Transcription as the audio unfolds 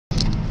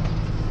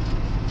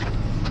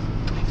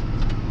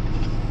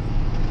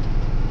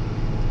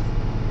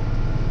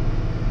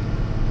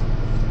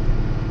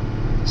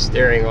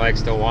steering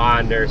likes to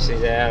wander. See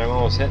that? I'm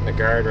almost hitting the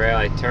guardrail.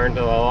 I turn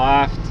to the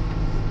left,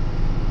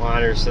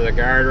 wanders to the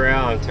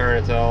guardrail, and turn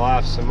it to the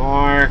left some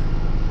more.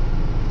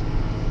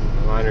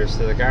 Wanders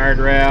to the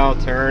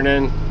guardrail,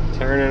 turning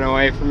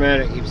away from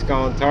it. It keeps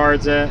going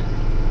towards it.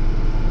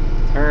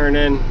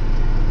 Turning.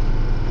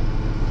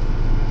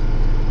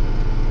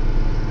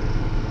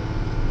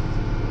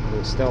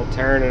 I'm still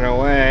turning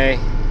away.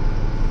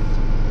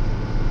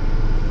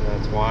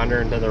 It's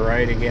wandering to the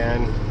right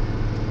again.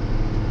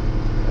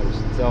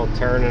 I'm still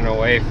turning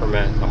away from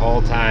it the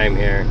whole time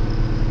here.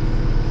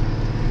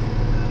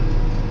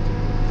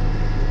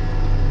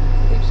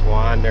 Keeps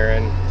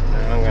wandering.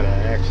 Now I'm going to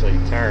actually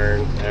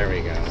turn. There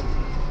we go.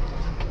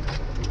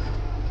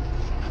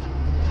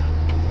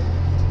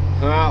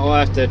 Well, we'll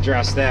have to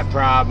address that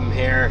problem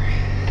here.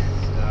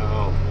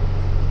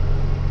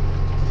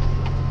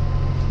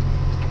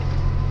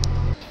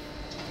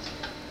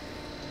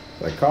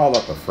 So I called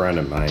up a friend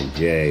of mine,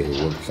 Jay,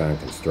 who works on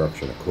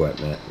construction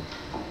equipment,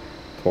 and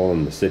told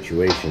him the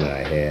situation that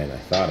I had. I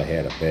thought I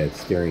had a bad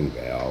steering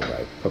valve.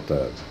 I put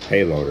the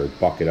payloader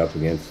bucket up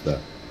against the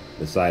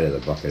side of the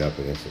bucket up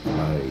against the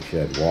commodity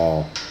shed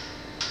wall.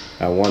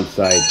 On one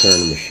side,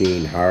 turned the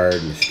machine hard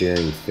and the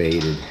steering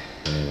faded,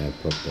 and I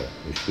put the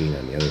machine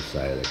on the other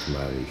side of the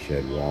commodity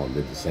shed wall and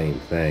did the same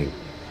thing.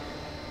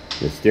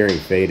 The steering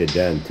faded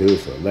then too,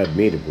 so it led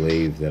me to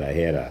believe that I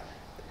had a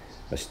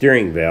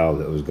steering valve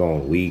that was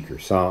going weak or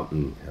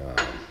something,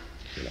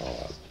 you know,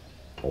 a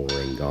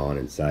O-ring gone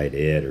inside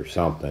it or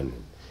something.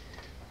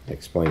 I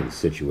explained the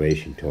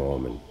situation to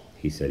him, and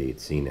he said he had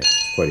seen it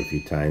quite a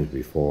few times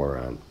before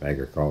on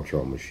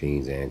agricultural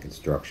machines and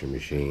construction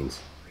machines.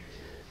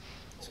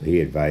 So he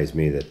advised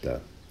me that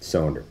the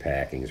cylinder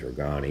packings were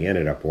gone. He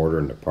ended up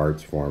ordering the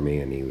parts for me,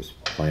 and he was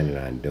planning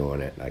on doing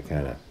it. I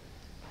kind of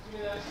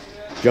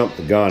jumped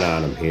the gun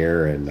on him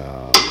here, and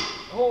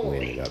we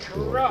ended up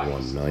doing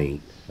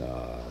it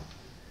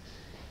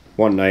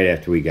one night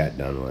after we got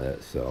done with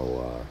it.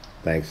 So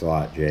thanks a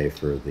lot, Jay,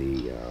 for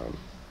the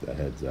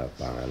heads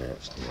up on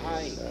it.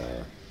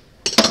 And,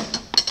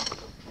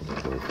 we'll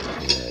go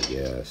from here, I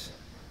guess.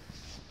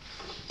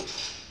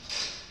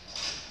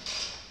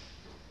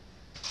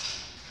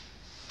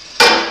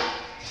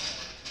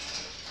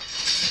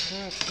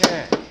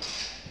 Okay.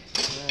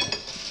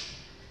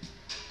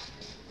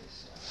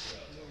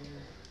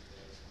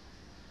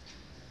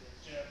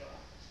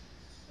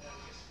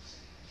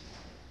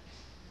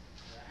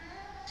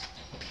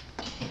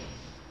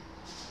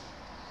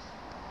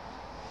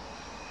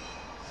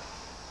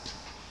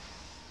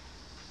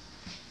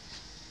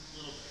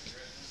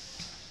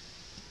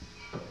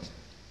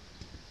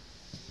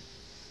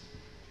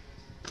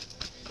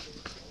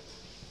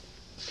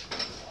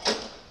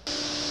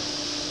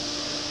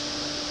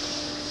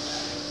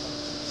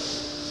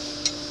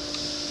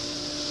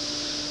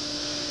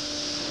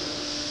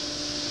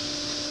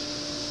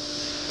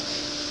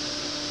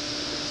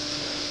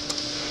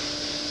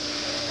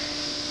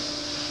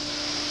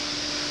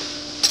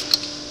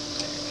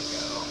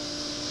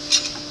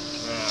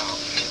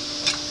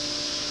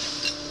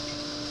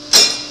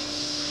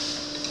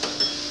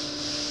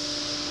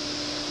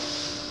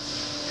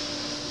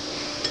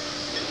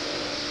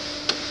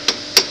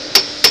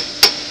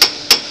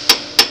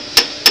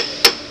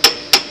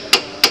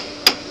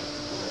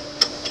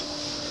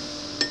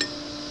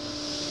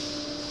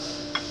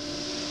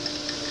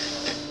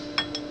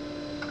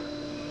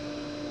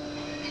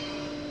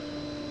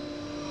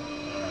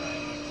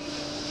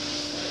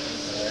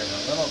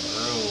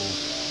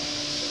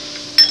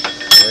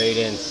 Right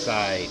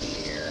inside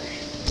here,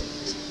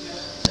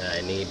 and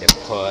I need to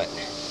put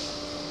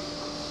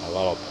a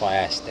little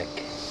plastic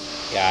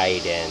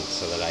guide in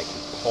so that I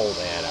can pull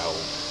that out.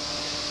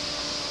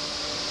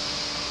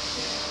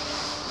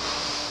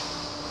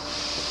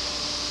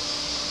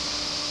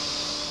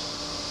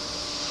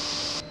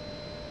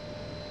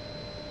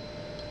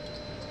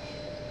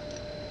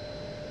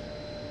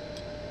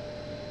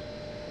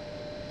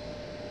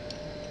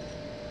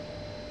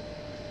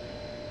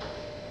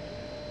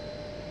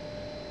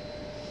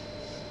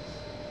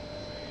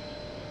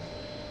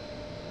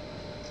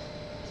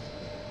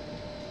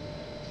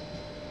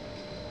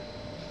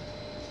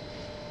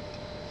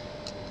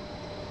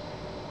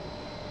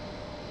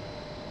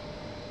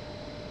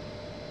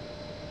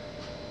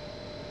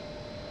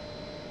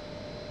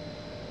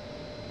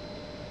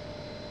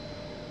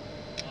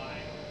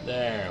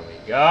 There we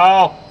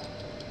go.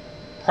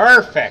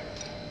 Perfect.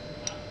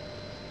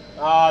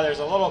 Oh, there's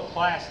a little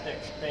plastic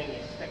thing you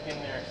stick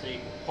in there so you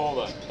can pull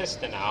the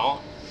piston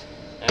out.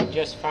 I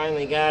just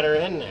finally got her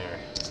in there.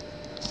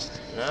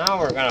 Now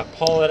we're going to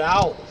pull it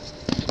out.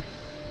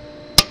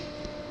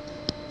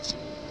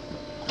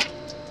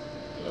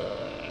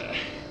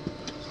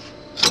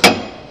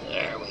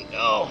 There we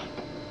go.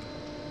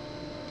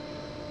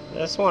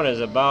 This one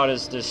is about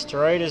as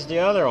destroyed as the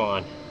other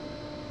one.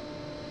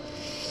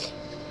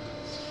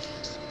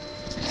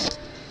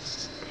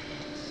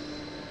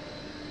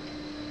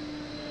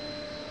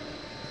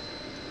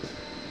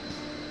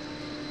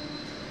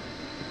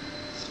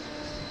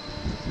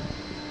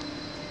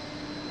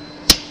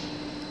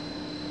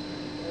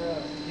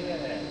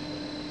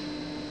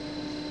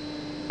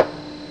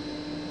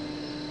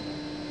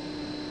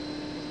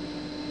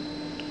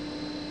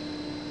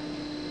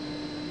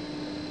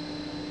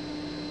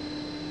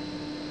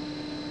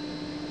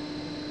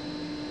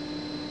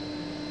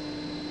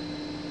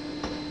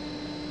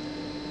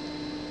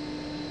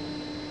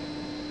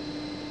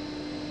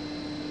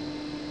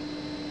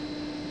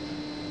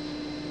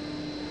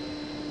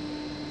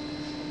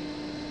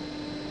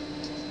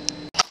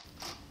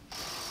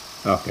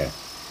 Okay,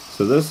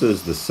 so this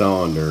is the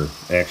cylinder,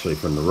 actually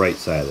from the right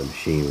side of the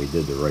machine. We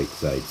did the right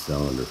side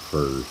cylinder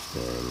first,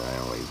 and I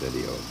only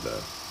videoed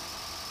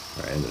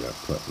I ended up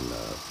putting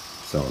the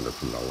cylinder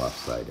from the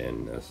left side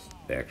in this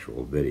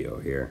actual video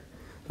here.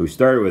 So we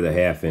started with a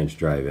 1/2-inch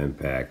drive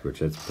impact, which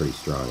that's a pretty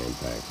strong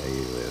impact. I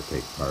usually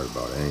take apart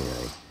about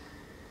anything.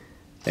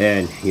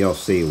 And you'll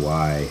see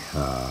why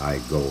I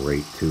go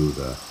right to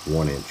the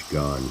 1-inch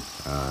gun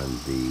on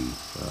the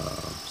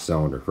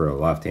cylinder for the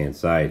left-hand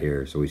side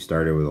here. So we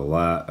started with a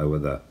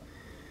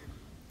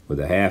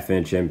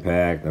 1/2-inch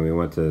impact, then we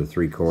went to the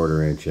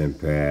 3/4-inch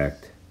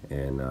impact,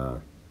 and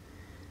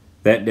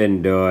that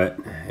didn't do it,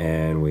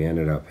 and we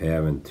ended up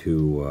having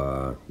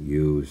to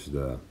use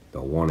the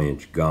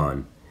 1-inch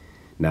gun.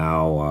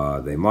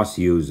 Now they must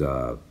use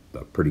a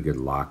pretty good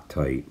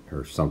Loctite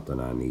or something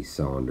on these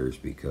cylinders,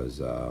 because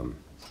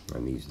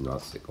on these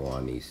nuts that go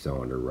on these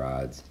cylinder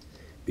rods,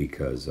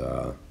 because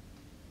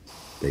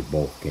they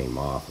both came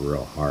off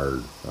real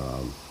hard.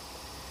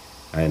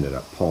 I ended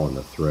up pulling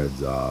the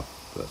threads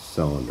off the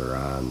cylinder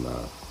on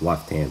the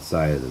left-hand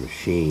side of the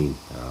machine.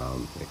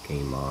 It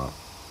came off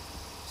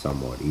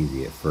somewhat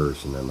easy at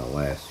first, and then the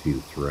last few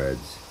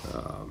threads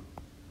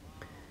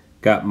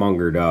got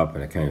mungered up,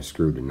 and it kind of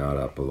screwed the nut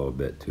up a little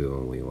bit too,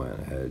 and we went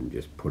ahead and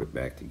just put it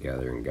back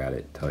together and got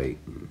it tight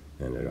and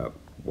ended up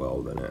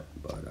welding it.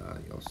 But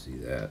you'll see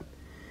that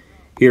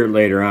here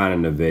later on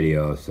in the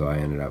video. So I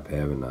ended up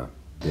having to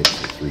ditch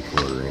the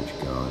 3/4-inch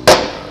gun to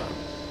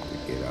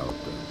get out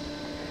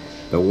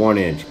the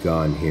 1-inch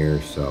gun here.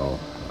 So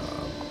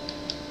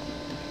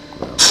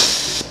well, let's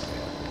see what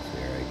happens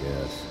here, I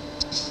guess.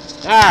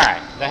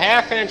 Alright, the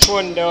 1/2-inch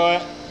wouldn't do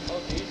it,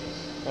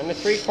 and the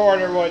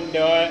 3/4 wouldn't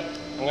do it.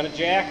 I'm going to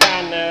jack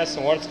on this,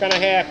 and what's going to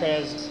happen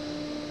is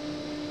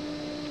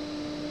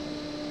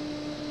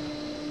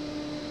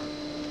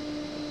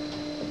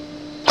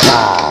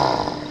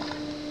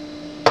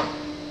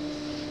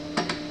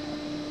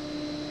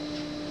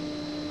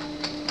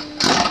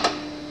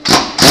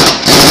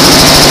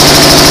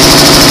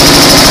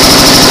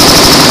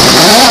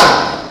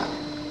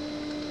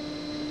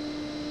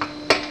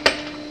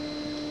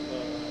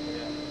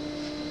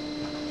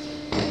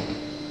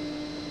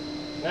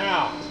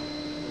now,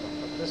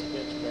 put this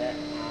bitch back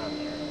on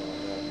there a little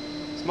bit.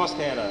 This must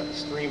have had an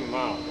extreme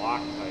amount of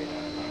Loctite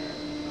on there.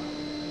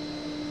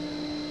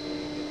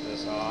 Get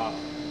this off,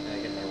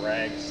 and get the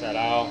rag set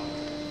out.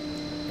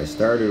 I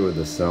started with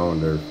the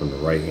cylinder from the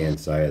right-hand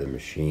side of the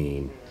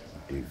machine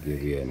to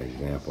give you an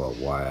example of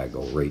why I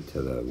go right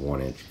to the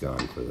 1-inch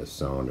gun for the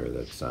cylinder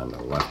that's on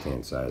the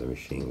left-hand side of the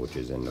machine, which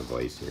is in the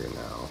vise here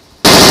now.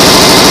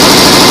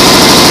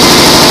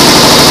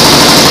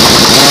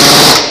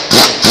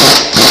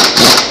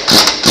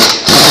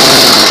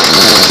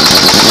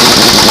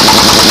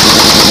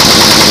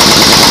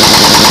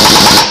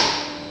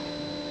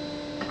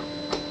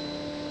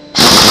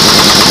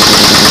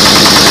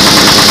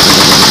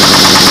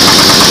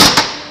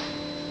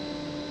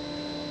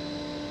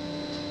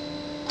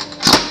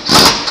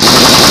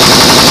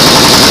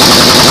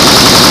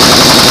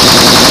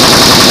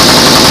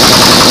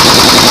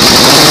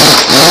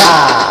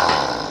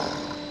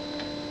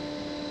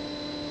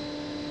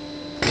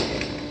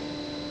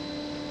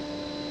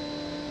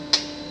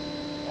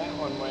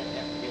 One might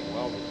have to get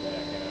welded back on.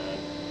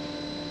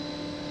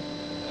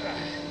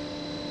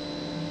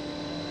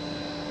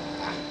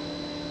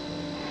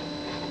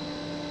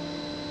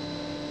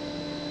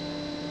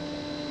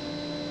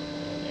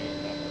 There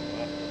ain't nothing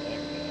left of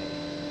that guy.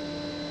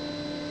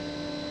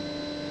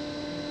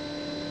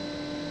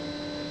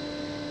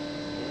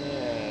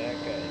 Yeah, that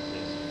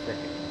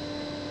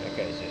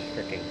guy's just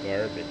frickin'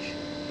 garbage.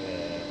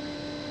 Yeah.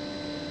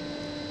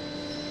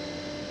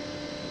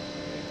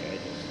 That guy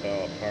just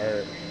fell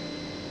apart.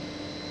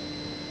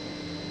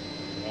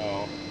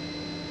 Oh,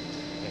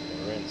 have to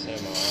rinse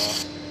him off.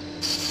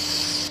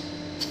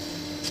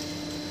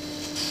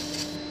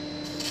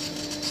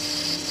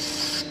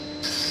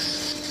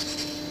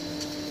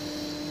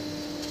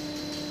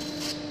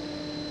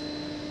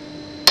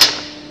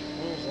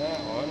 There's that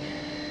one.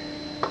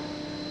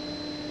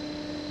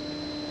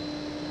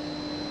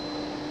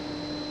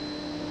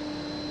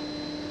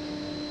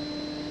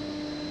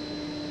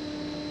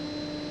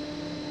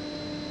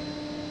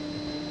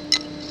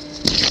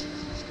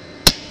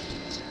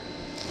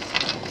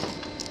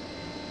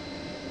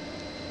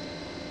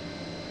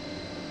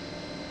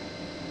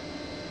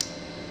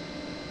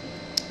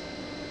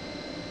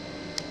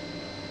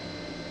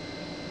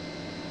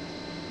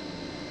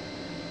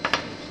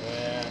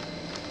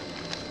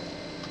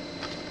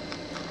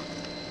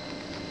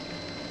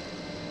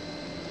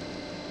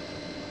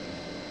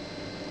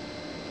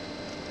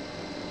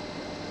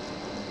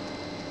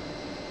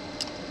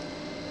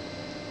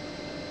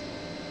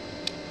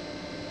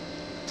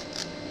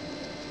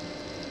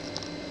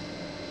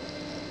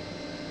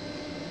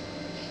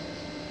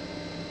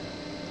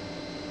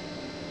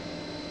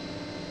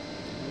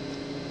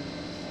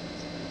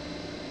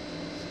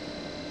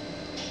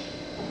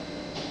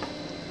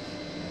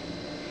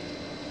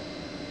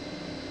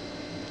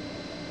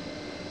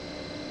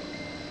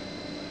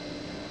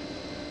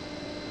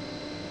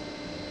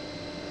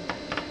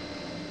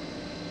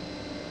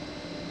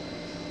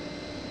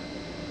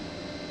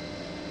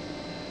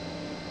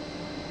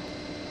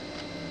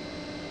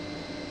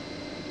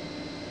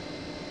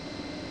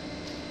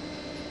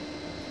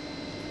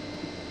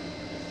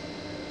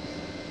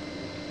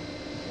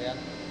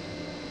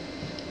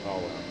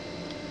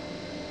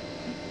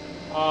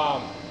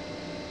 I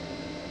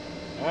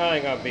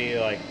think I'll be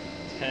like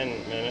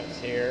 10 minutes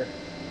here.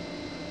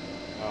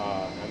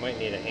 I might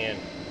need a hand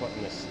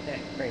putting the snap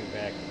ring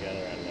back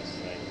together on this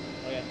thing.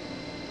 Okay.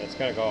 It's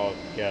gonna go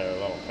together a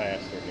little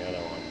faster than the other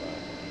one, but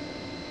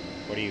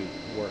what are you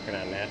working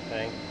on that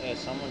thing? Yeah,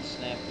 someone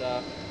snapped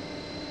off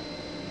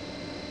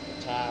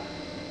the top,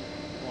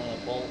 one of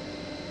the bolt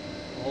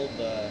to hold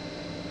the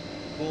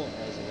coolant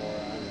reservoir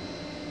on.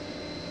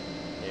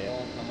 Yeah. It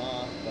won't come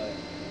off, but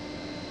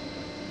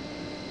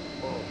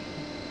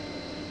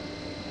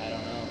I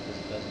don't know because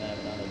it doesn't have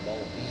another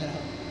bolt, you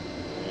know.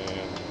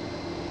 Yeah.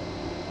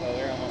 Well,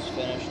 we're almost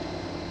finished.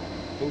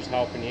 Who's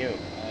helping you?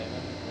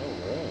 Ivan. Oh,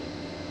 really?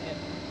 Yep.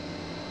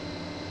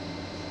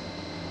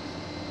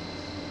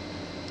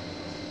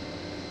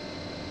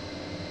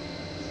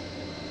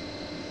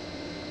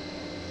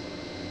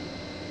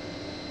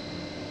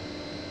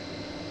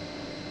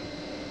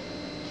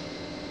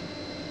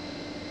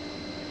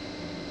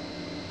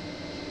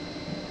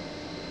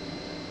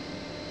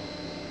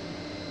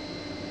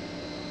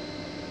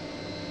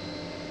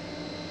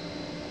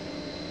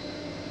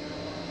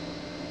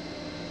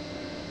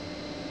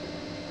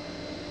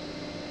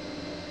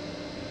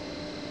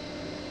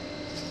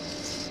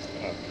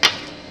 Okay.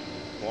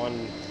 One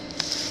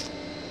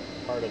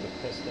part of the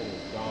piston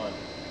is gone.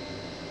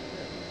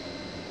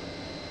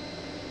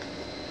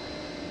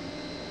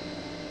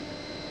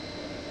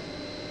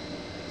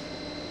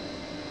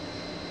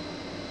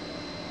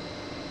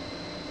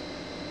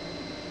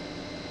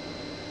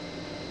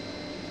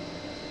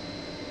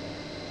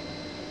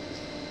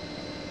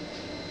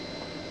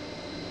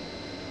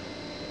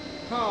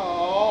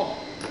 Oh.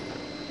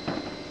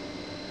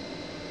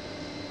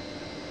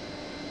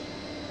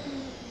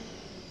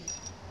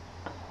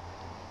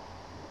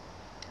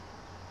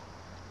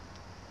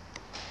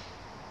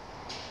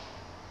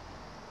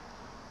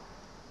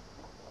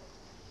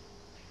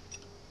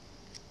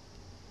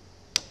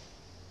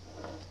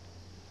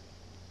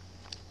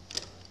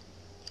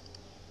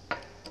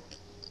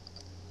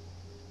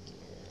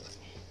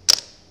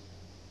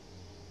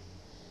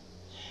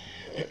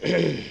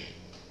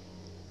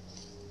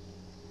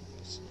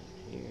 This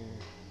in here,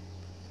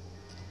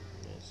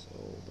 this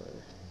over.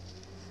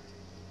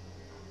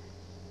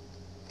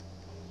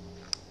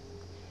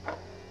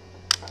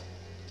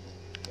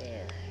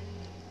 There.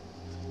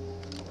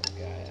 That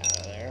guy out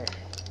of there.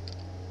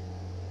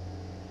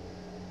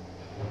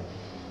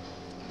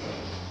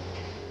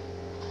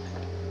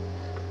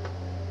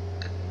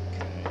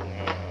 Okay,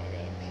 now I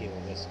gotta peel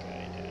this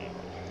guy down.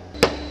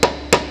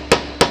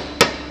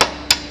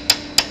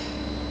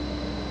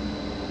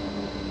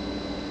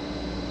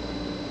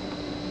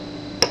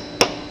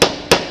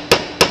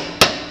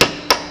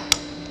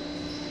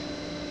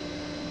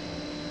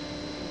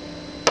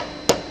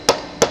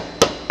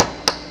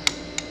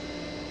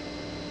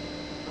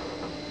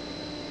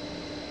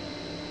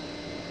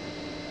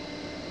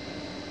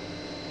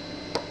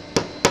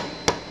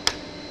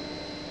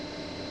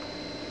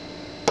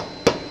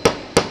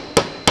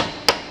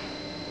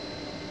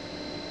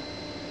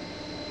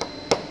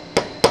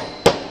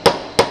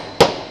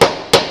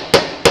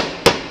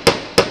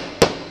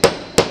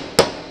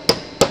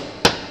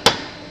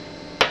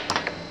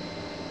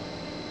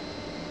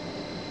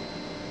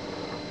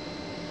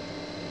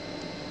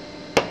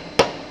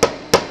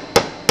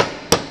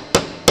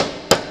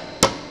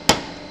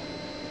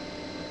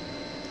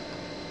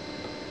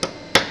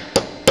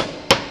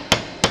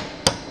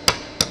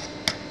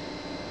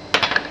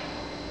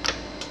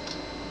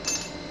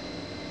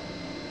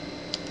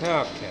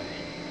 Okay.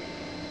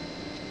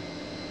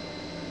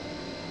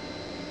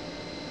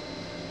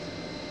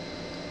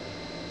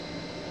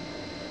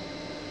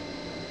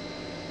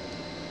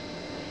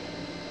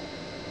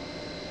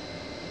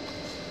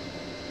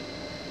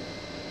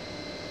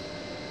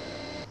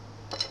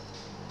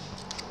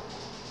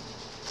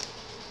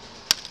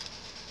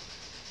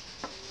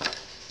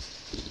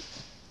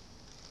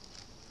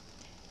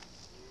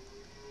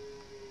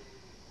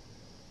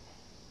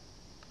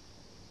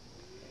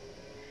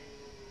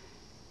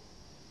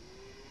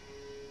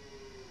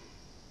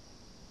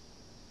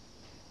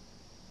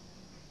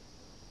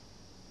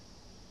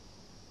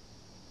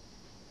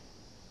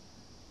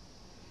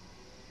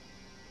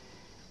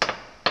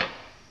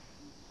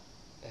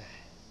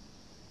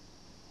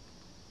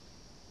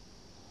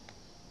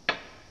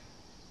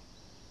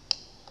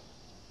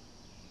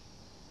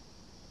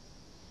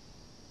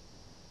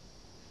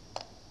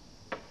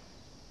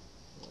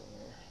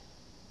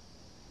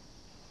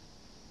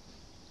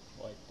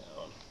 Wipe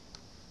down.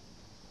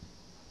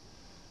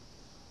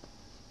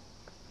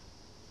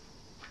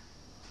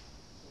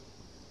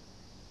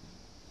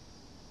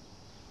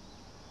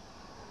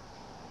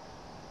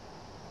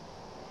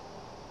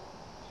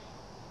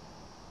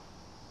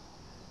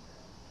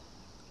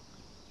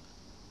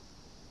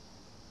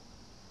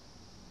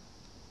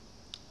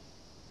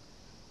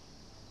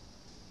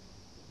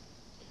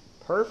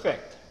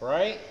 Perfect,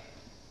 right?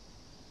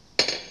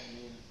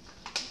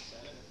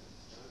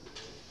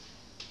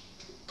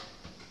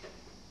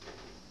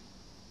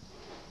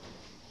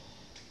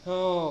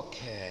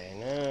 Okay,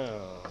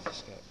 now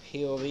just got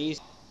peel these.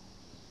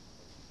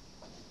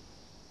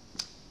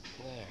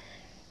 There.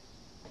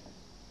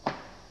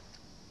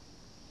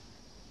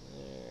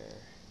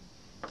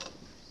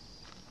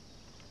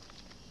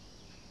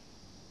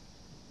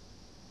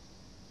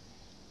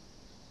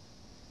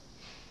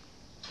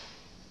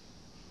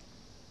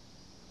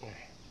 There.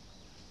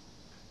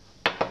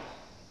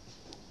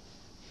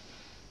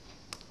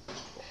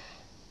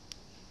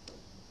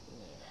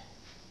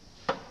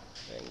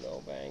 Bango,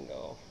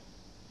 bango.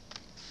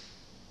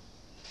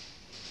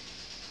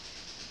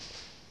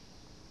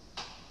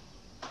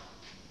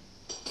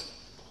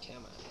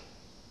 Come on.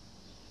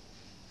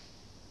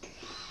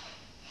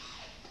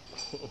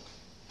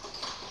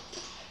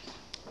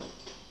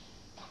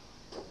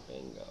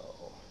 Bingo.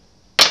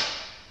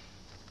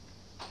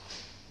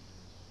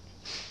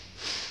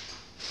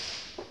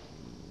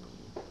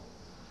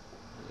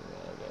 You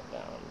gotta get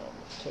down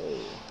number 2.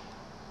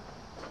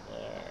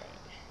 Alright.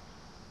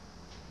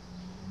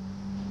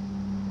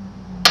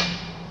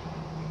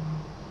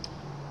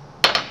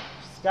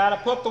 Just gotta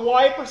put the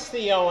wiper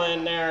seal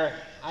in there,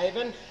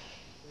 Ivan.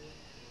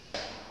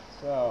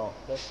 So,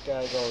 this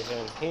guy goes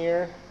in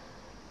here,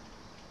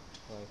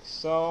 like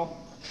so.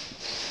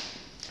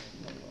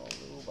 A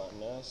little lube on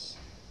this.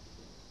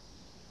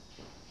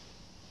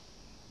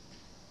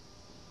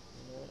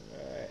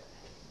 Alright.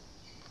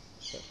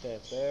 Put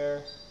that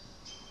there.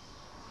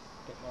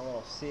 Get my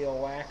little seal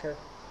whacker.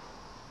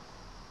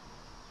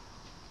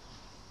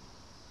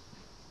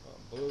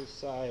 Blue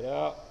side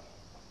up.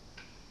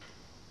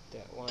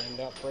 Get that lined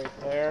up right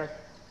there.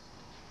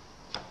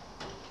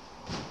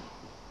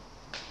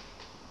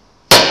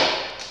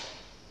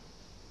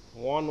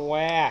 One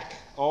whack.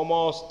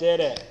 Almost did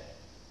it.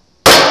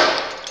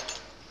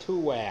 2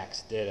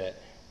 whacks did it.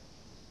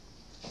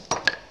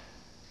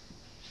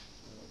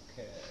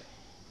 Okay.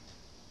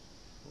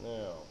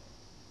 Now,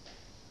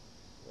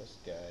 this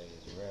guy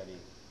is ready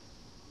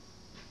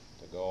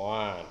to go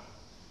on.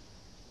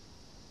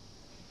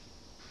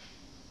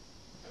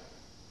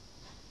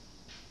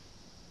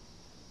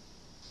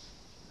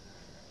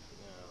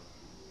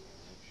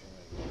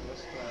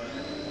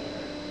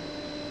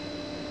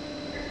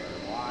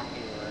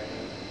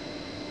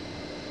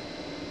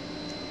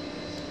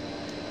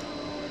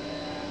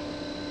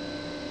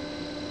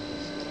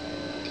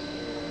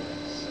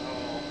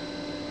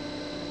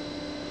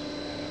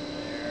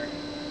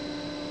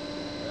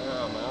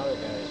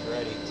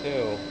 Ready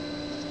too.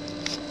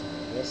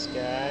 This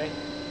guy.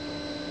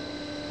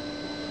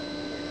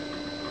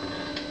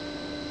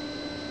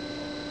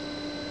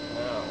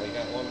 Now we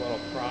got one little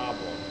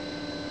problem.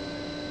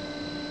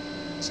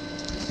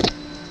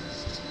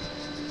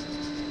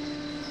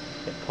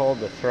 It pulled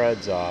the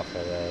threads off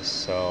of this,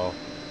 so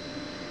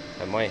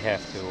I might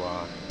have to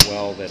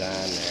weld it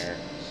on there.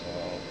 So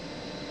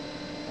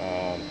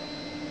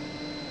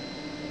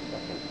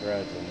fucking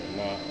threads in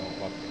the nut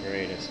don't look the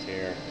greatest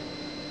here.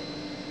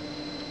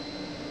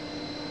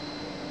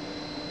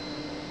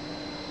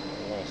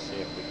 Let's see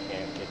if we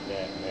can't get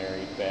that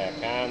married back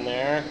on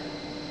there,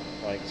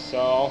 like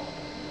so.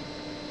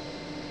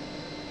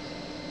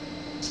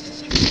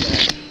 Let's do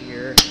that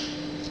here.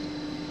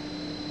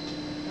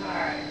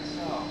 Alright,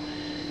 so all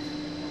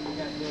we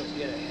gotta do is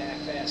get it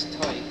half-ass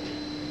tight.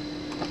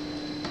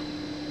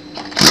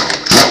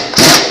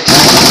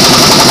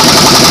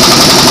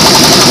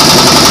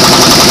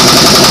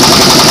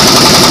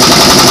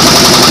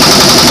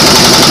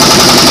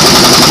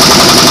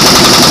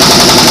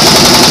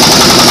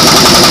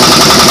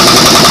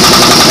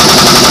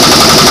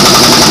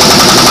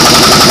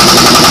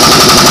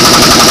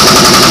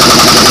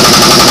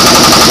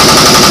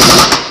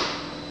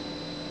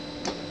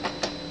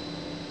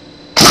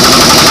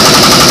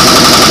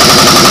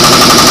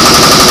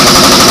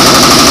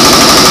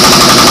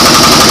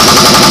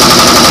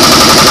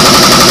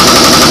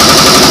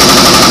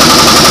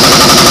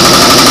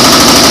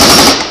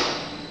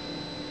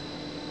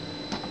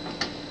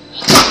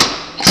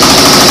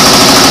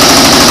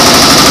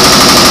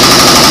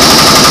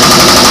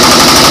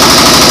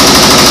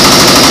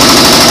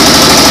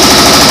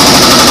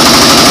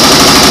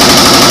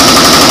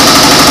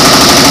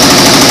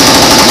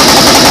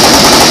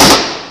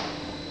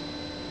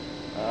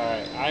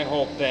 I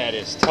hope that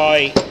is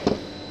tight. I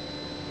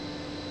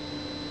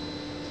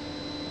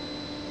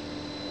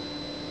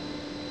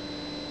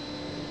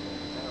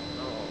don't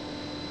know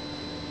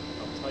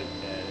how tight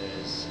that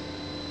is.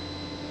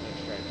 Make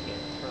sure I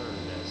can't turn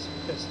this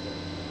piston.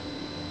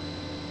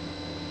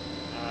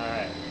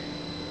 Alright.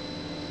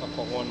 I'll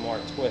put one more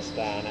twist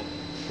on it.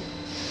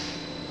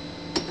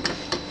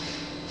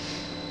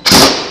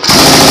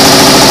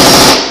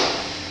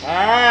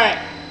 Alright.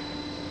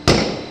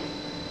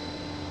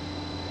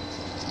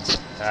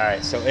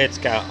 Alright, so it's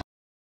got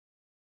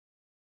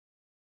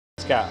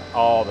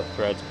all the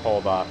threads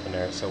pulled off in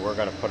there, so we're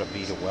going to put a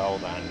bead of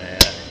weld on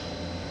that.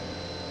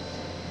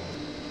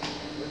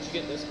 Where'd you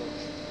get this one?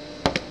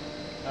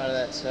 Out of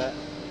that set.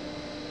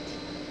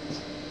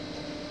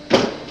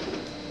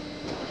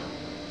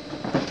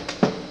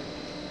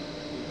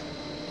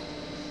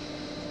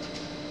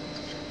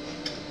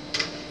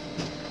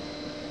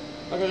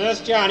 Look at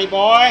this, Johnny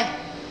boy.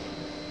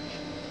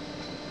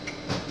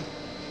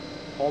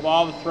 Pulled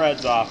all the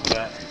threads off of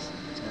it.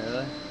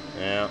 Really?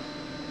 Yeah.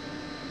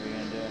 What are you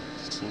gonna do?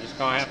 I'm just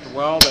gonna have to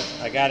weld it.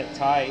 I got it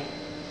tight.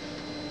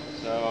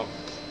 So.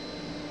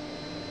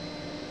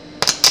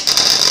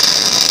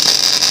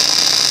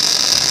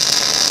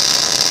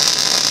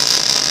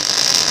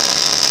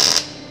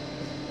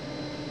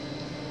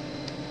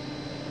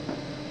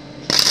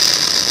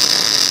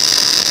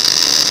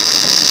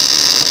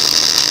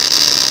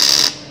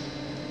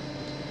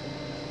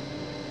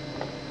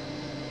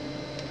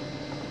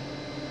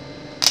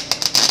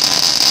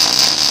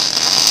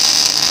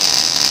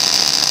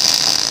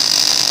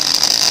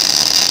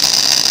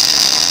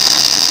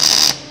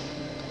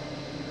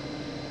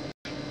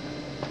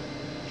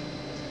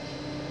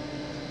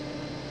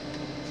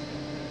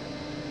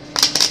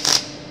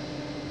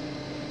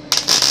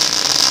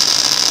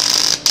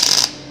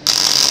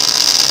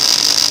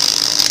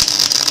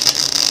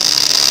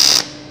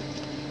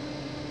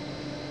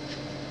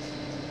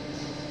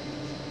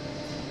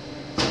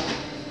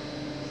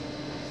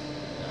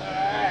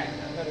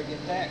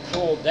 Get that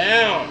cooled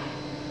down.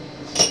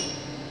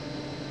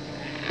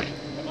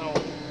 Come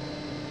on.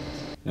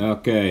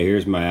 Okay,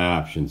 here's my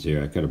options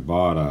here. I could have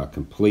bought a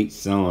complete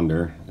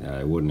cylinder.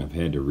 I wouldn't have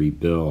had to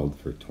rebuild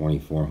for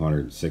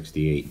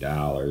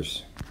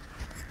 $2,468.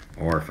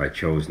 Or if I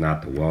chose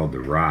not to weld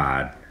the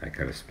rod, I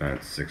could have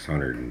spent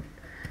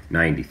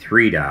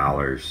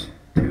 $693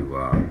 to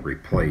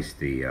replace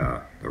the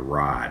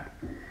rod.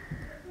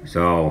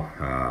 So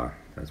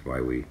that's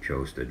why we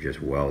chose to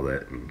just weld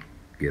it and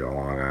get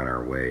along on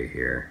our way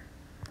here.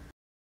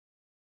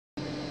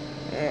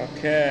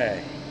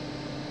 Okay.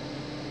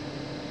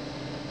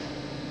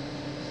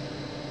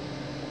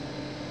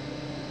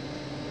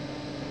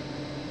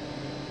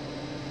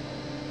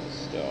 It's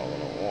still a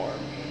little warm.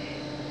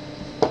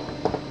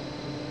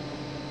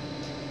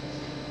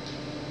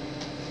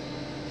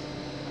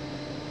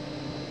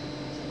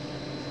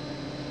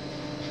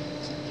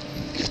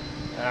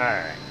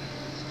 Alright.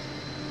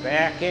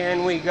 Back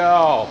in we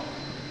go.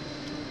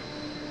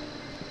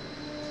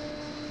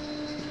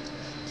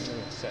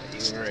 Set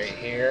you right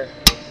here.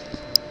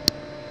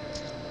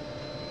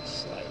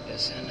 Slide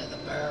this into the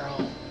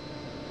barrel.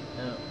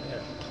 Now we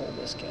gotta pull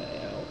this guy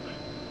out.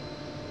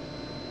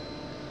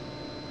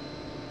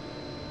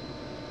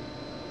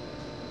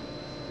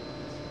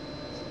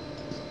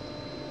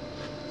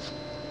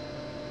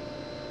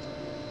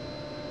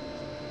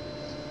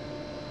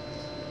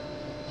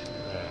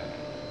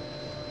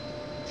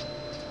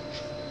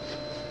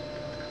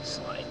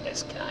 Slide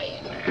this guy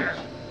in there.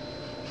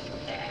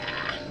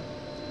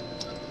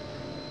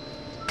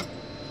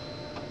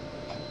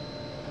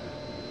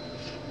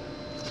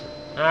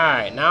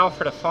 Alright, now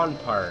for the fun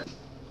part.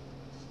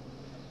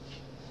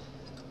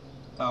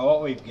 Now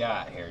what we've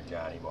got here,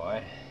 Johnny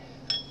boy,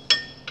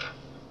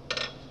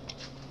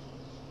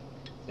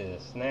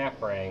 is a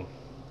snap ring.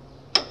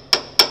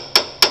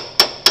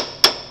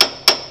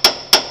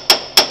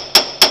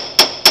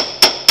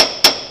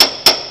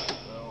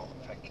 Well,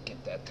 if I could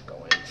get that to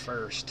go in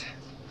first.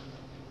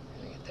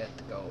 Let me get that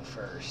to go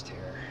first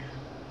here.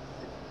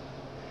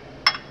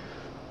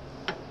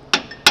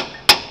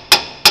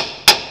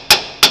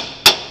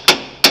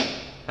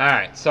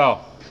 Alright, so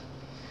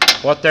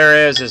what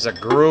there is a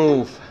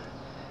groove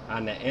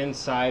on the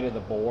inside of the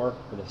bore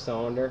for the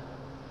cylinder.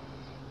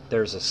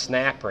 There's a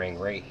snap ring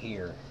right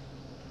here,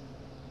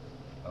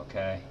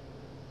 okay,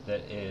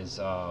 that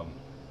is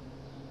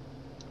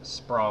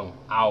sprung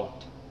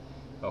out,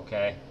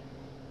 okay.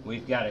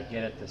 We've got to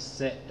get it to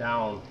sit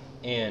down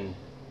in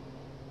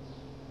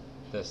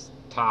this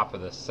top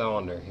of the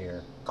cylinder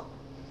here,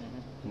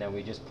 and then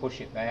we just push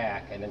it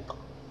back, and then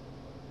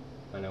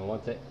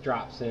once it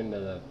drops into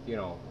the,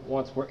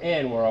 once we're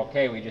in, we're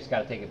okay. We just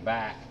got to take it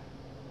back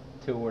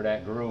to where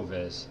that groove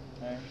is.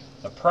 Okay.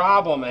 The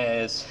problem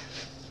is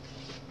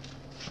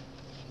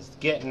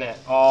getting it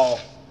all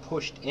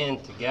pushed in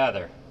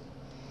together.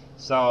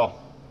 So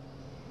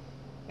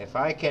if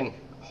I can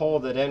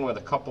hold it in with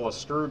a couple of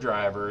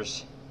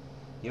screwdrivers,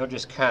 you'll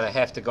just kind of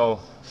have to go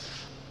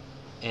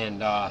and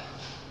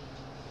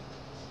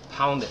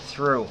pound it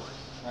through.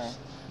 Right.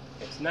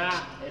 It's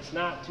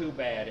not too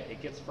bad.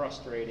 It gets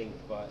frustrating,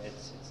 but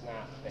it's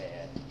not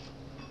bad.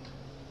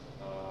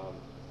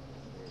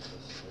 Here's the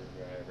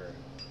screwdriver.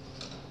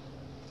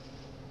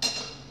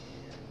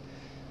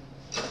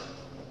 And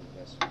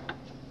this one.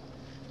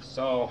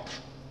 So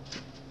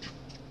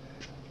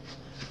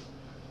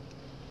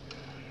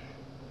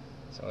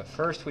at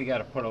first we got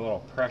to put a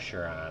little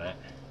pressure on it,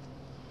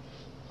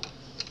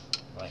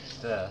 like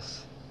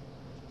this.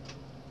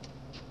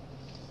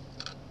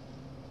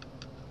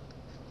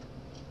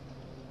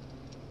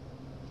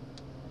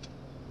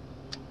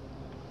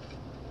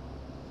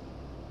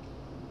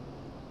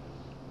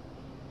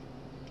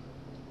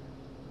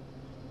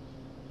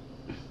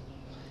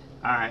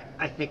 Alright,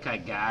 I think I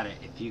got it.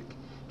 If you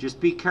just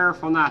be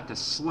careful not to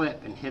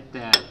slip and hit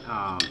that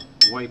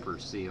wiper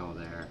seal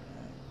there.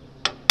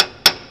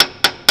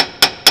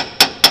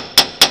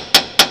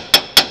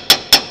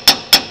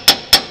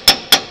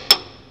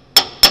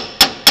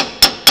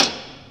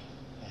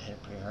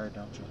 hard,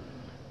 don't you?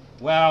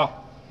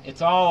 Well,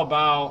 it's all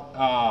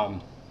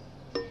about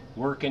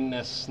working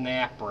the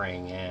snap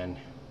ring in.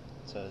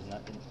 So it's not,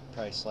 it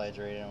probably slides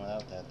right in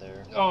without that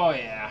there. Oh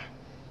yeah.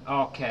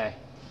 Okay.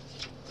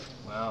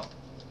 Well.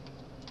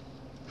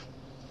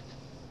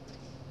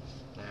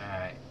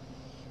 Alright.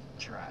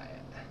 Try it.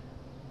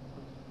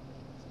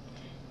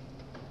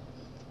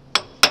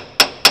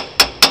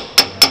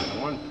 The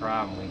one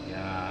problem we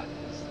got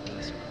is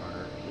this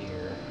part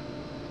here.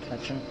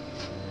 Catching?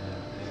 Yeah,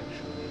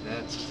 actually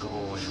that's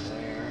going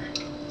there.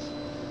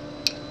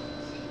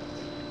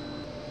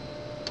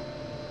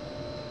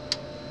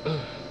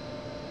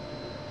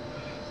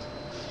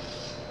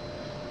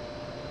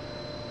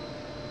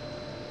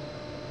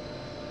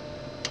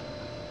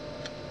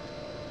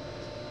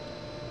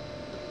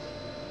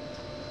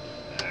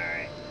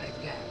 Alright,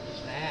 I've got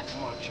that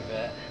much of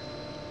it.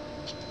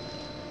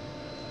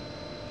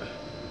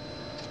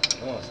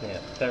 Almost need a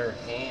third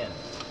hand.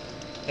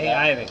 Hey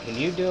Ivan, can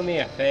you do me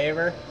a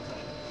favor?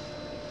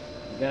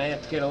 You're gonna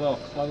have to get a little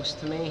close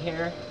to me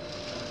here.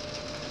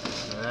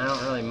 I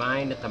don't really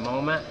mind at the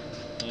moment.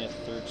 Need a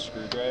third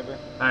screwdriver?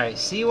 Alright,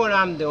 see what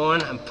I'm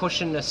doing? I'm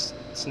pushing this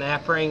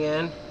snap ring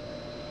in.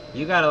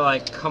 You gotta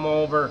like come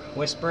over,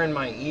 whisper in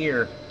my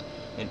ear,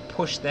 and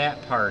push that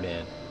part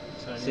in.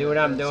 So See what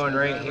I'm doing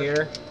right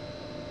here?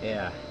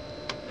 Yeah.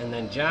 And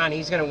then John,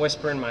 he's gonna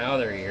whisper in my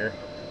other ear.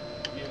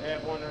 You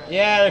have one right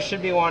Yeah, there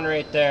should be one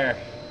right there.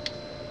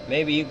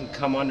 Maybe you can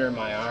come under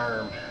my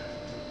arm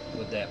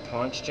with that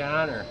punch,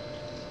 John, or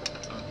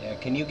yeah,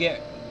 can you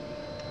get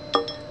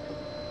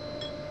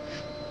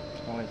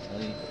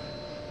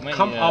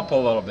come up a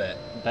little bit?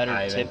 Better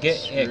Ivan.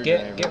 tip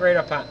Get right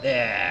up on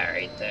there,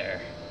 right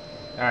there.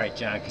 All right,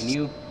 John, can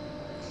you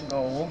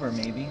go over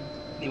maybe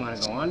you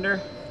want to go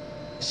under?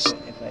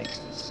 if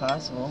it's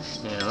possible.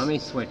 Yeah, let me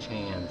switch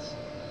hands.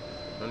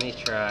 Let me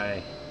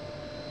try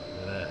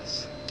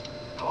this.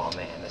 Oh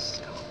man,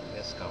 this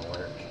is gonna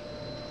work.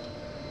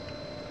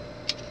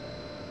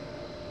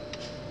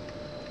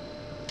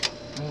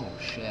 Oh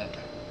shit.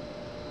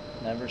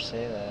 Never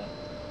say that.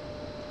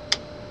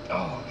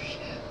 Oh shit.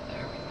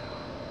 There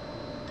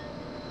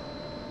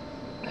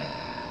we go.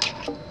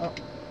 Oh,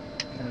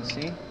 can you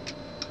see?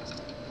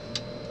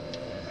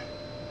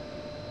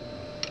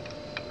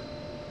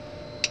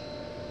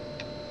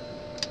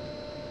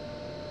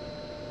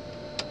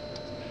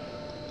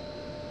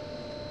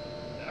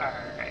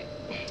 Alright.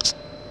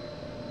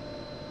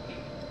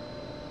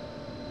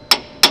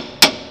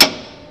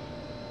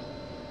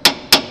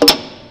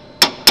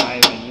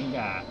 Ivan, you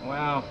got,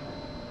 well,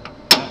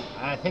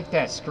 I think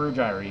that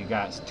screwdriver you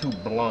got is too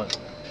blunt.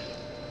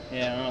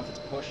 Yeah, I don't know if it's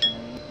pushing.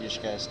 You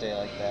just gotta stay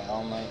like that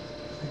all night.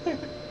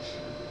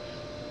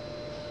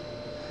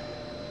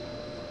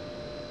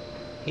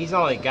 He's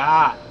only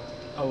got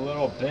a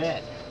little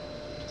bit,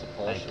 It's a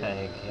I push.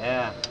 think,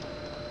 yeah.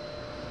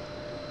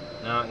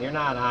 No, you're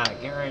not on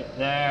it. Get right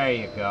there.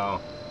 You go.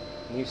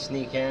 Can you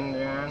sneak in,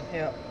 John?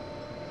 Yep.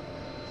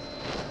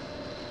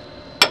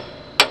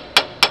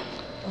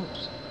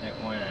 Oops. It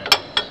went.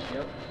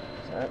 Yep.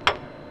 Sorry.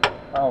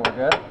 Oh, we're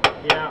good?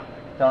 Yeah.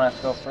 Don't have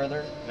to go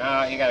further?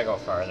 No, you gotta go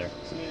farther.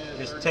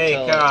 Just take,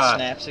 Till it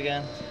snaps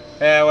again?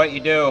 yeah, what you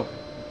do,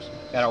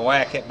 gotta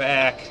whack it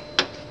back.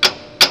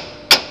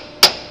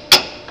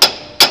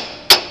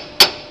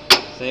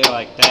 See,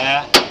 like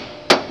that.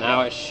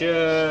 Now it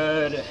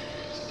should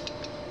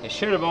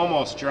have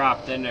almost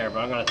dropped in there,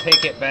 but I'm gonna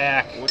take it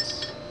back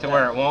to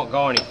where it won't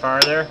go any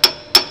farther.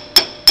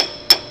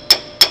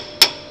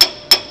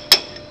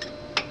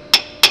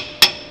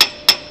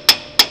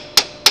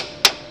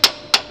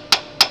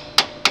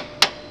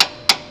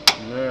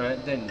 No,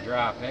 it didn't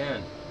drop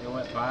in. It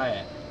went by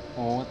it.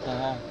 Well, what the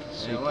heck?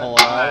 So you It pull went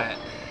it by out?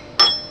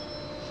 it.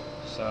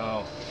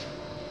 So.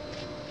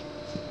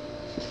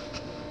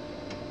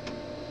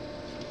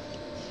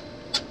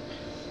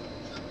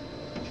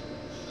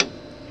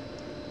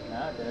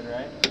 Now it did,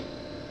 right?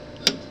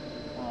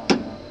 Oh,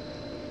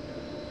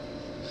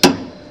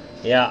 no.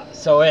 Yeah,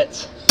 so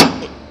it's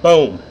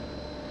boom,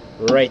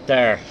 right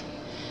there.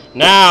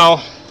 Now,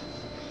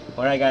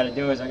 what I gotta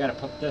do is I gotta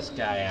put this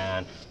guy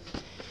on,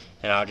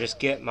 and I'll just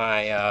get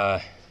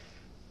my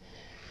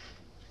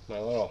my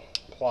little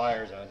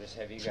pliers. I'll just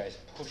have you guys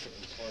push it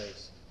in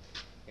place.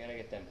 You gotta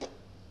get them.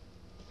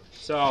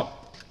 So,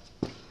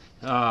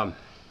 this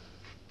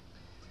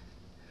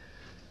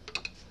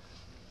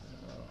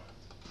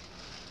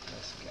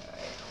guy,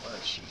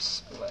 where's she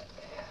split?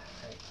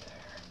 Right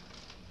there.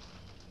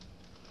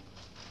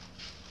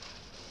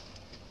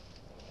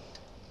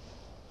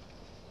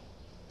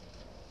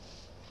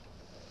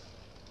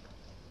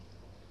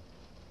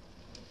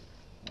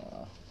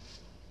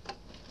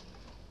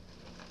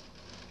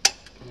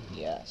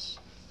 Yes.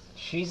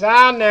 She's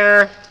on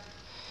there.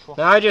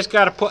 Now I just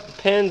got to put the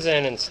pins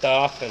in and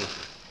stuff, and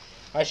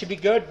I should be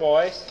good,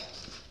 boys.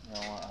 You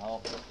don't want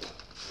help?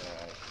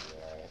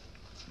 Alright.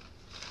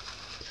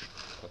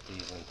 Put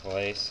these in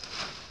place.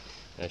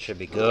 That should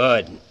be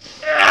good.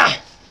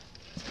 Ah!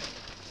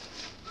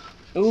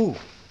 Ooh.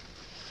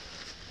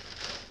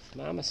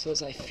 Mama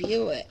says I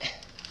feel it.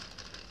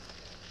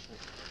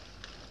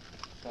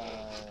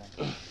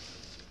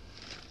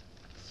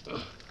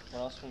 What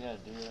else we gotta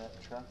do to that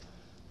truck?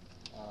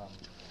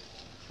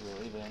 Should we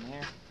leave it in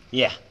here?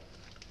 Yeah.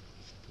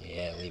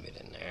 Yeah, leave it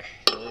in there.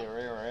 Leave it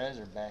right where it is,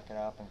 or back it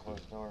up and close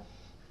the door?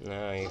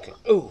 No, you can.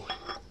 Ooh.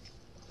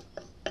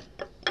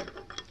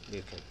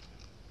 You can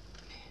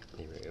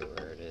leave it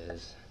where it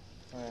is.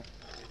 Okay.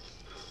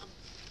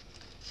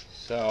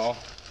 So,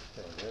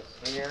 put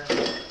this here.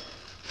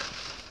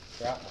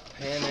 Drop the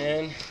pin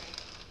in.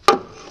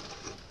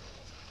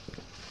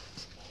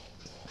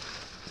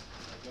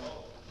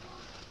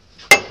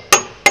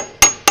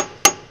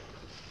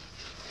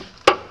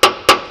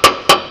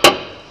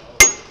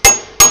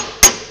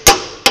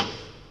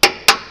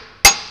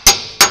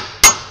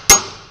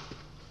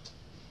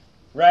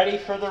 Ready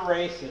for the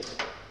races.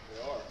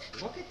 We are.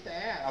 Look at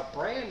that, a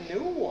brand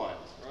new one.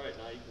 Right,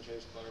 now you can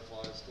chase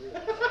butterflies too.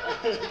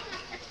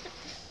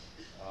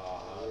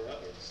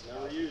 It's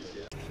never used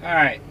yet.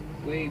 Alright,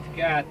 we've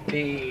got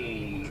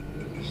the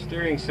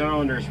steering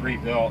cylinders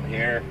rebuilt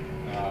here.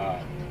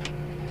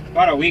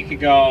 About a week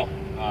ago,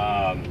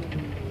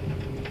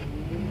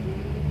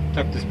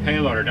 took this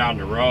payloader down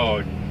the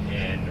road,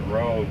 and the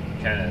road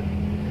kind of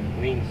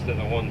leans to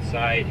the one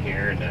side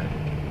here, and the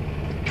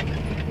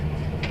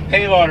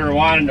payloader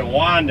wanted to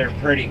wander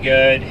pretty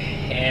good,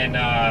 and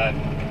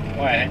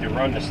boy, I had to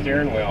run the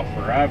steering wheel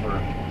forever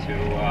to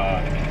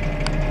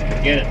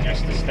get it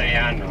just to stay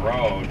on the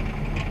road.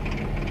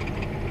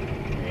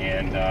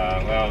 And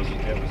well,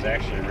 it was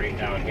actually right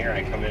down here.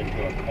 I come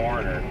into a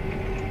corner,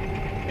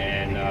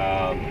 and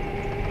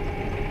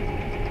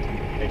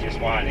it just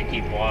wanted to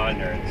keep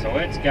wandering. So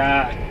it's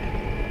got,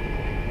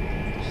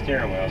 the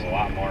steering wheel's a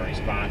lot more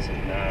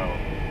responsive now.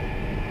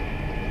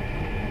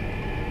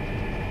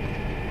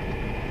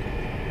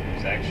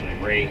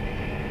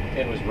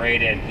 It was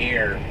right in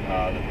here.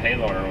 The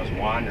payloader was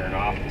wandering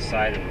off the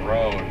side of the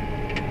road,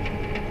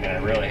 and I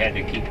really had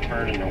to keep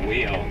turning the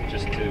wheel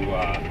just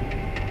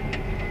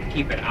to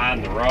keep it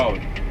on the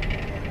road.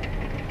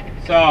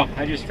 So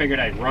I just figured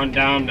I'd run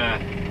down the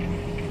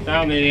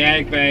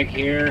ag bag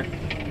here,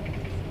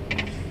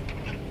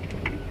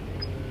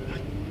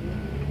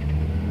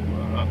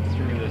 up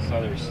through this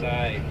other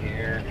side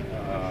here.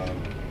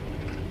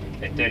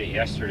 It did it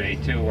yesterday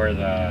too, where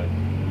the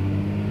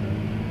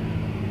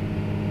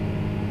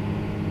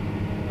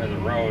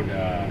road,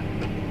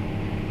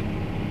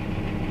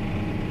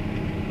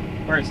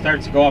 where it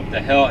starts to go up the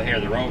hill here,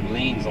 the road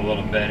leans a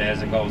little bit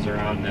as it goes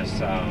around this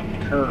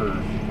curve,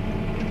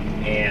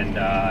 and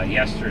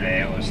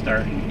yesterday it was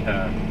starting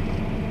to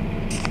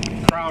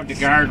crowd the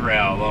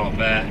guardrail a little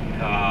bit,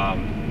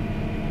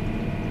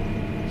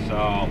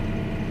 so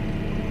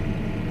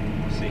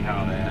we'll see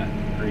how that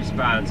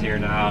responds here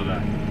now.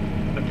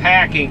 The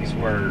packings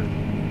were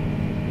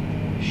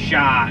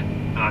shot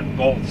on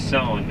both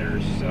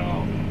cylinders,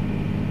 so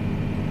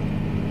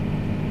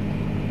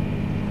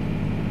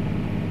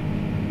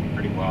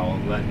well,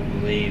 led to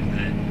believe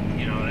that,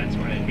 you know, that's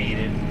what it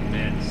needed.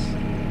 That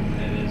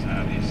is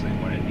obviously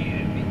what it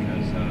needed,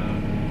 because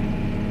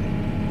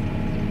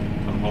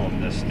I'm holding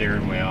the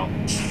steering wheel,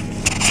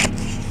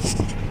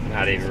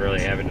 not even really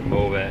having to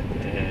move it,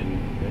 and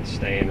it's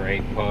staying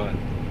right put.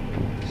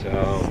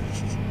 So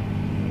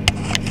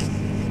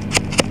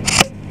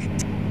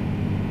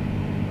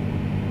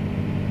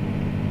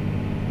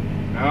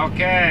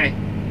okay,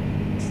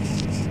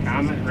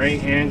 comment,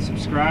 rate, and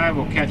subscribe.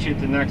 We'll catch you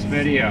at the next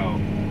video.